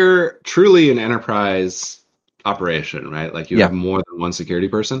you're truly an enterprise operation, right, like you have more than one security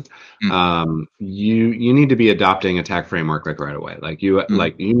person, you need to be adopting attack framework like right away. Like you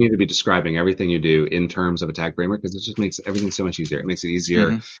need to be describing everything you do in terms of attack framework, because it just makes everything so much easier. It makes it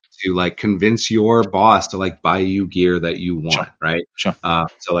easier to like convince your boss to like buy you gear that you want, right? Sure.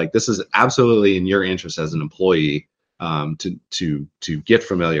 So like this is absolutely in your interest as an employee to get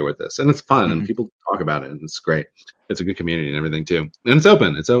familiar with this, and it's fun and people talk about it, and it's great. It's a good community and everything too, and it's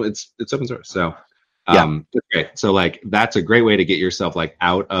open. It's open source. So it's great. So like that's a great way to get yourself like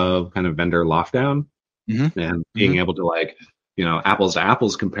out of kind of vendor lockdown and being able to like, you know, apples to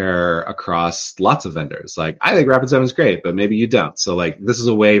apples compare across lots of vendors. Like I think Rapid7 is great, but maybe you don't. So like this is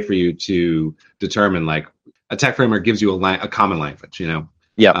a way for you to determine like attack framework gives you a common language, you know.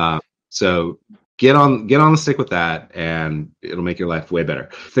 So get on the stick with that, and it'll make your life way better.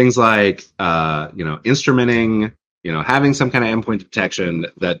 Things like you know, instrumenting, you know, having some kind of endpoint detection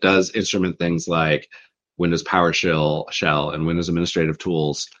that does instrument things like Windows PowerShell and Windows administrative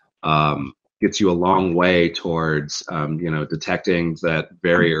tools gets you a long way towards, you know, detecting that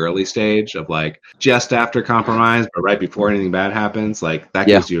very early stage of like just after compromise, but right before anything bad happens. Like that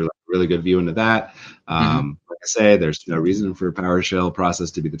gives you a really good view into that. Like I say, there's no reason for a PowerShell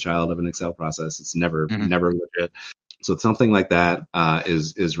process to be the child of an Excel process. It's never legit. So something like that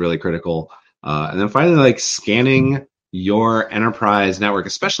is really critical. And then finally, like scanning your enterprise network,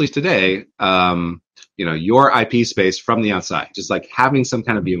 especially today, you know, your IP space from the outside, just like having some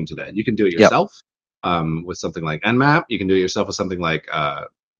kind of view into that. You can do it yourself with something like Nmap. You can do it yourself with something like a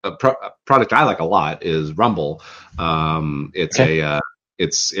product I like a lot is Rumble.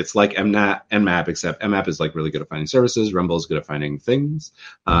 It's like Nmap, except Nmap is like really good at finding services. Rumble is good at finding things.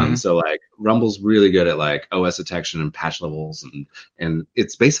 So like Rumble's really good at like OS detection and patch levels, and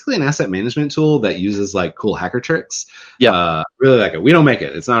it's basically an asset management tool that uses like cool hacker tricks. Really like it. We don't make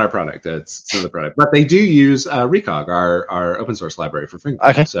it. It's not our product. It's another product, but they do use Recog, our open source library for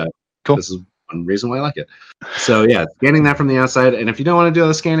fingerprint. Okay. So cool. This is one reason why I like it. So yeah, scanning that from the outside. And if you don't want to do all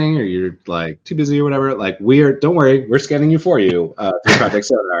the scanning, or you're like too busy or whatever, like don't worry, we're scanning you for you through Project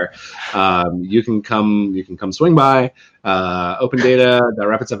Sonar. You can come swing by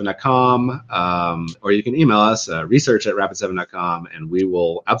opendata.rapid7.com, or you can email us research@rapid7.com, and we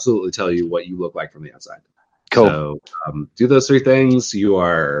will absolutely tell you what you look like from the outside. Cool. So do those three things. You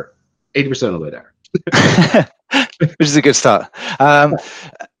are 80% of the way there. Which is a good start.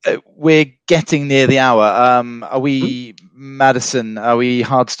 We're getting near the hour. Are we, Madison, are we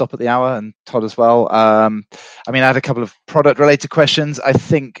hard stop at the hour, and Todd as well? I mean, I had a couple of product-related questions. I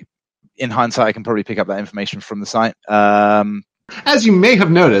think, in hindsight, I can probably pick up that information from the site. As you may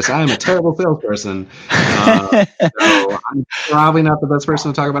have noticed, I am a terrible salesperson, so I'm probably not the best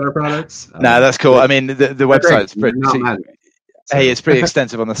person to talk about our products. No, that's cool. I mean, the website's pretty... Hey, it's pretty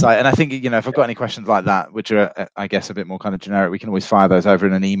extensive on the site, and I think, you know, if I've got any questions like that, which are, I guess, a bit more kind of generic, we can always fire those over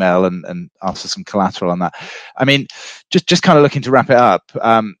in an email and ask for some collateral on that. I mean, just kind of looking to wrap it up,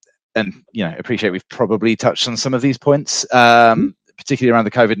 and, you know, appreciate we've probably touched on some of these points, particularly around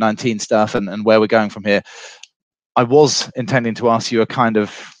the COVID-19 stuff and where we're going from here. I was intending to ask you a kind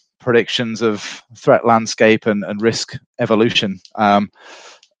of predictions of threat landscape and risk evolution over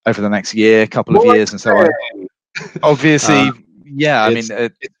the next year, couple of years, and so on. Obviously. Yeah, I mean,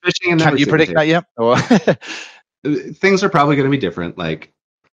 can you predict that yet? Or things are probably going to be different. Like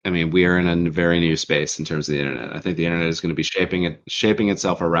I mean, we are in a very new space in terms of the internet. I think the internet is going to be shaping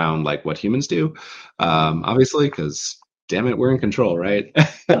itself around like what humans do, obviously, because damn it, we're in control, right?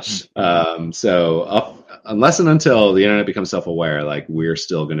 So unless and until the internet becomes self-aware, like we're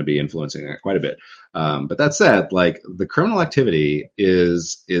still going to be influencing it quite a bit. But that said, like the criminal activity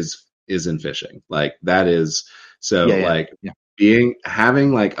is in phishing. Like that is so like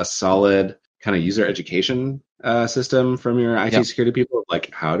having like a solid kind of user education system from your IT security people,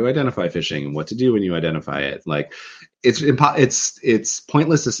 like how to identify phishing and what to do when you identify it. Like it's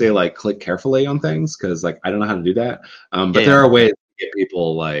pointless to say like click carefully on things because like I don't know how to do that. But there are ways to get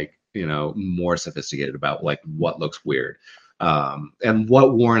people like more sophisticated about like what looks weird. And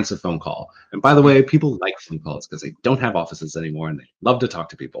what warrants a phone call. And by the way, people like phone calls because they don't have offices anymore and they love to talk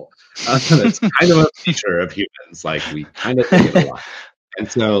to people. That's kind of a feature of humans. Like we kind of think it a lot. And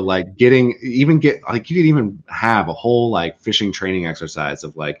so like you could even have a whole like phishing training exercise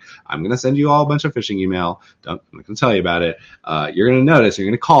of like, I'm going to send you all a bunch of phishing email. I'm not going to tell you about it. You're going to notice, you're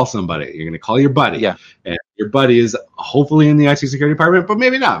going to call somebody, you're going to call your buddy. And your buddy is hopefully in the IT security department, but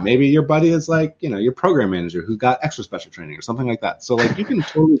maybe not. Maybe your buddy is like, your program manager who got extra special training or something like that. So like you can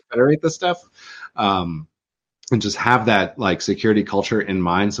totally federate this stuff. And just have that like security culture in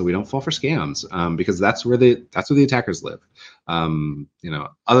mind, so we don't fall for scams, because that's where the attackers live.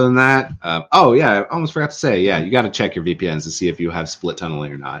 Other than that, I almost forgot to say, you got to check your VPNs to see if you have split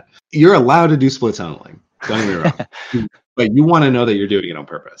tunneling or not. You're allowed to do split tunneling. Don't get me wrong, but you want to know that you're doing it on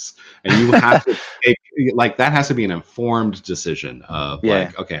purpose, and you have to like that has to be an informed decision of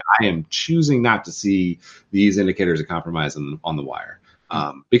like, okay, I am choosing not to see these indicators of compromise on the wire,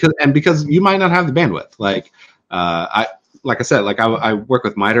 because you might not have the bandwidth, like. I work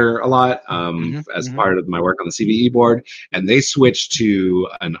with MITRE a lot as part of my work on the CVE board, and they switched to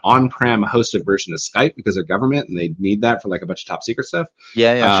an on-prem hosted version of Skype because they're government and they need that for like a bunch of top secret stuff.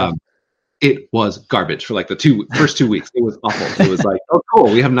 Sure. It was garbage for like the first 2 weeks. It was awful. It was like, oh,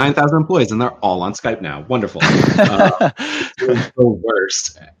 cool, we have 9,000 employees and they're all on Skype now. Wonderful. It was the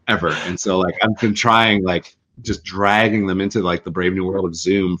worst ever. And so like I've been trying like just dragging them into like the brave new world of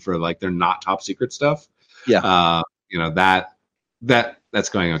Zoom for like their not top secret stuff. That's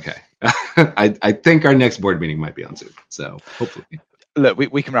going okay. I think our next board meeting might be on Zoom, so hopefully. Look,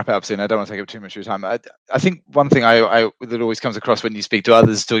 we can wrap it up soon. I don't want to take up too much of your time. I think one thing that always comes across when you speak to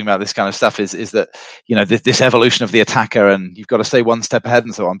others talking about this kind of stuff is that this evolution of the attacker, and you've got to stay one step ahead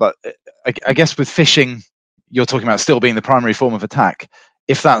and so on. But I guess with phishing, you're talking about still being the primary form of attack.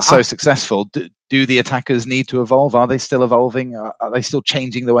 If that's so successful, do the attackers need to evolve? Are they still evolving? Are they still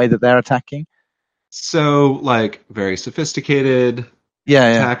changing the way that they're attacking? So, like, very sophisticated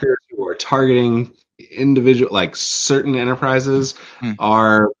attackers who are targeting individual, like, certain enterprises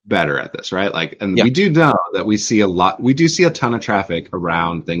are better at this, right? Like, and we do know that we see a ton of traffic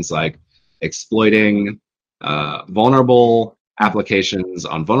around things like exploiting vulnerable applications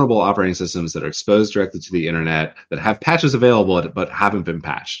on vulnerable operating systems that are exposed directly to the internet that have patches available but haven't been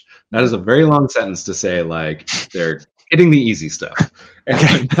patched. That is a very long sentence to say, like, they're hitting the easy stuff.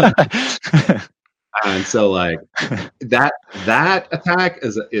 And so like that attack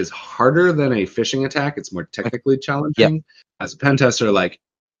is harder than a phishing attack. It's more technically challenging. As a pen tester, like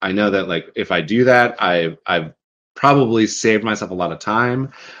I know that like if I do that, I've probably saved myself a lot of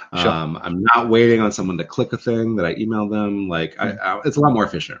time. I'm not waiting on someone to click a thing that I email them. Like it's a lot more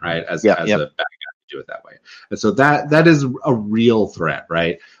efficient, right? As a bad guy to do it that way. And so that is a real threat,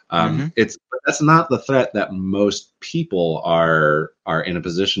 right? But that's not the threat that most people are in a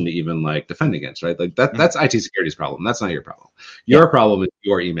position to even like defend against, right? Like that's IT security's problem. That's not your problem. Your problem is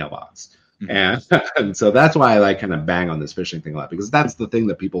your email box. And so that's why I like kind of bang on this phishing thing a lot, because that's the thing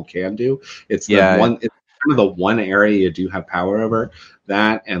that people can do. It's it's kind of the one area you do have power over.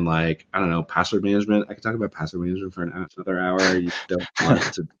 That and like, I don't know, password management. I could talk about password management for another hour. You don't want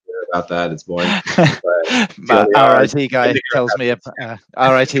to hear about that. It's boring. But our IT guy tells me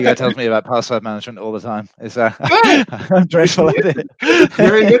about password management all the time. I'm grateful at it. It's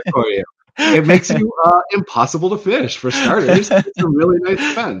very good for you. It makes you impossible to fish, for starters. It's a really nice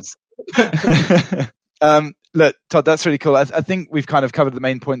defense. Look, Todd, that's really cool. I think we've kind of covered the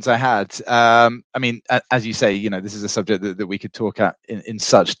main points I had. I mean, as you say, this is a subject that we could talk at in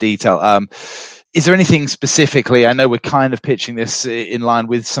such detail. Is there anything specifically, I know we're kind of pitching this in line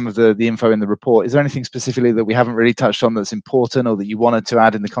with some of the info in the report. Is there anything specifically that we haven't really touched on that's important or that you wanted to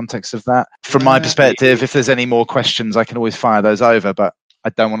add in the context of that? From my perspective, if there's any more questions, I can always fire those over, but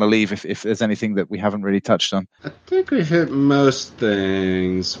I don't want to leave if there's anything that we haven't really touched on. I think we hit most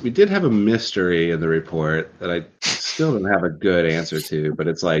things. We did have a mystery in the report that I still don't have a good answer to, but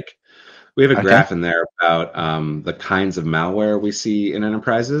it's like, We have a Okay. graph in there about the kinds of malware we see in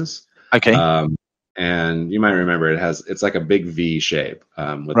enterprises. Okay. And you might remember it's like a big V shape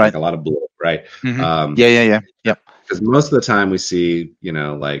with Right. like a lot of blue, right? Yeah. Yep. Because most of the time we see,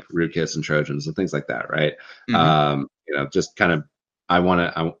 like rootkits and Trojans and things like that, right? Just kind of,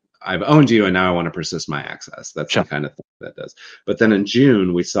 I've owned you and now I want to persist my access. That's Sure. the kind of thing that does. But then in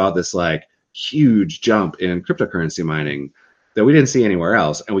June, we saw this like huge jump in cryptocurrency mining that we didn't see anywhere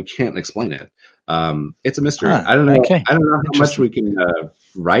else, and we can't explain it. It's a mystery. I don't know. Okay. I don't know how much we can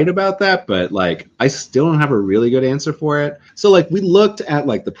write about that, but like I still don't have a really good answer for it. So like we looked at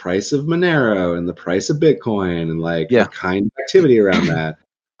like the price of Monero and the price of Bitcoin and like the kind of activity around that.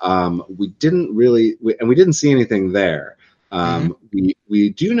 We didn't really, we didn't see anything there. We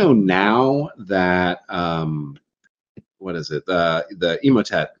do know now that what is it? The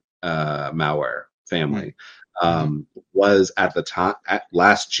Emotet malware family was at the time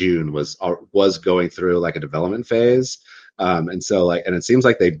last June was going through like a development phase. And it seems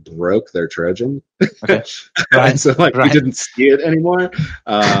like they broke their Trojan. Okay. Right. And so we didn't see it anymore.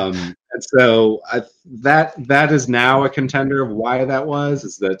 And so that is now a contender of why that was.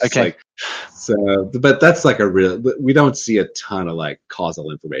 Is that okay. But that's like we don't see a ton of like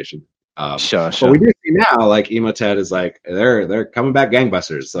causal information. Sure. But we do see now like Emotet is like they're coming back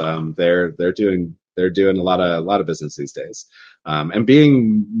gangbusters. They're doing a lot of business these days, and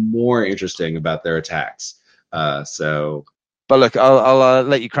being more interesting about their attacks. But look, I'll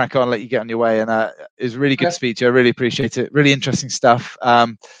let you crack on, let you get on your way, and it was really good to speak to you. I really appreciate it. Really interesting stuff.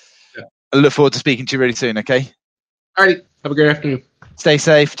 I look forward to speaking to you really soon. Okay. Alrighty. Have a great afternoon. Stay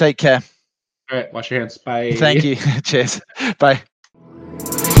safe. Take care. All right. Wash your hands. Bye. Thank you. Cheers. Bye.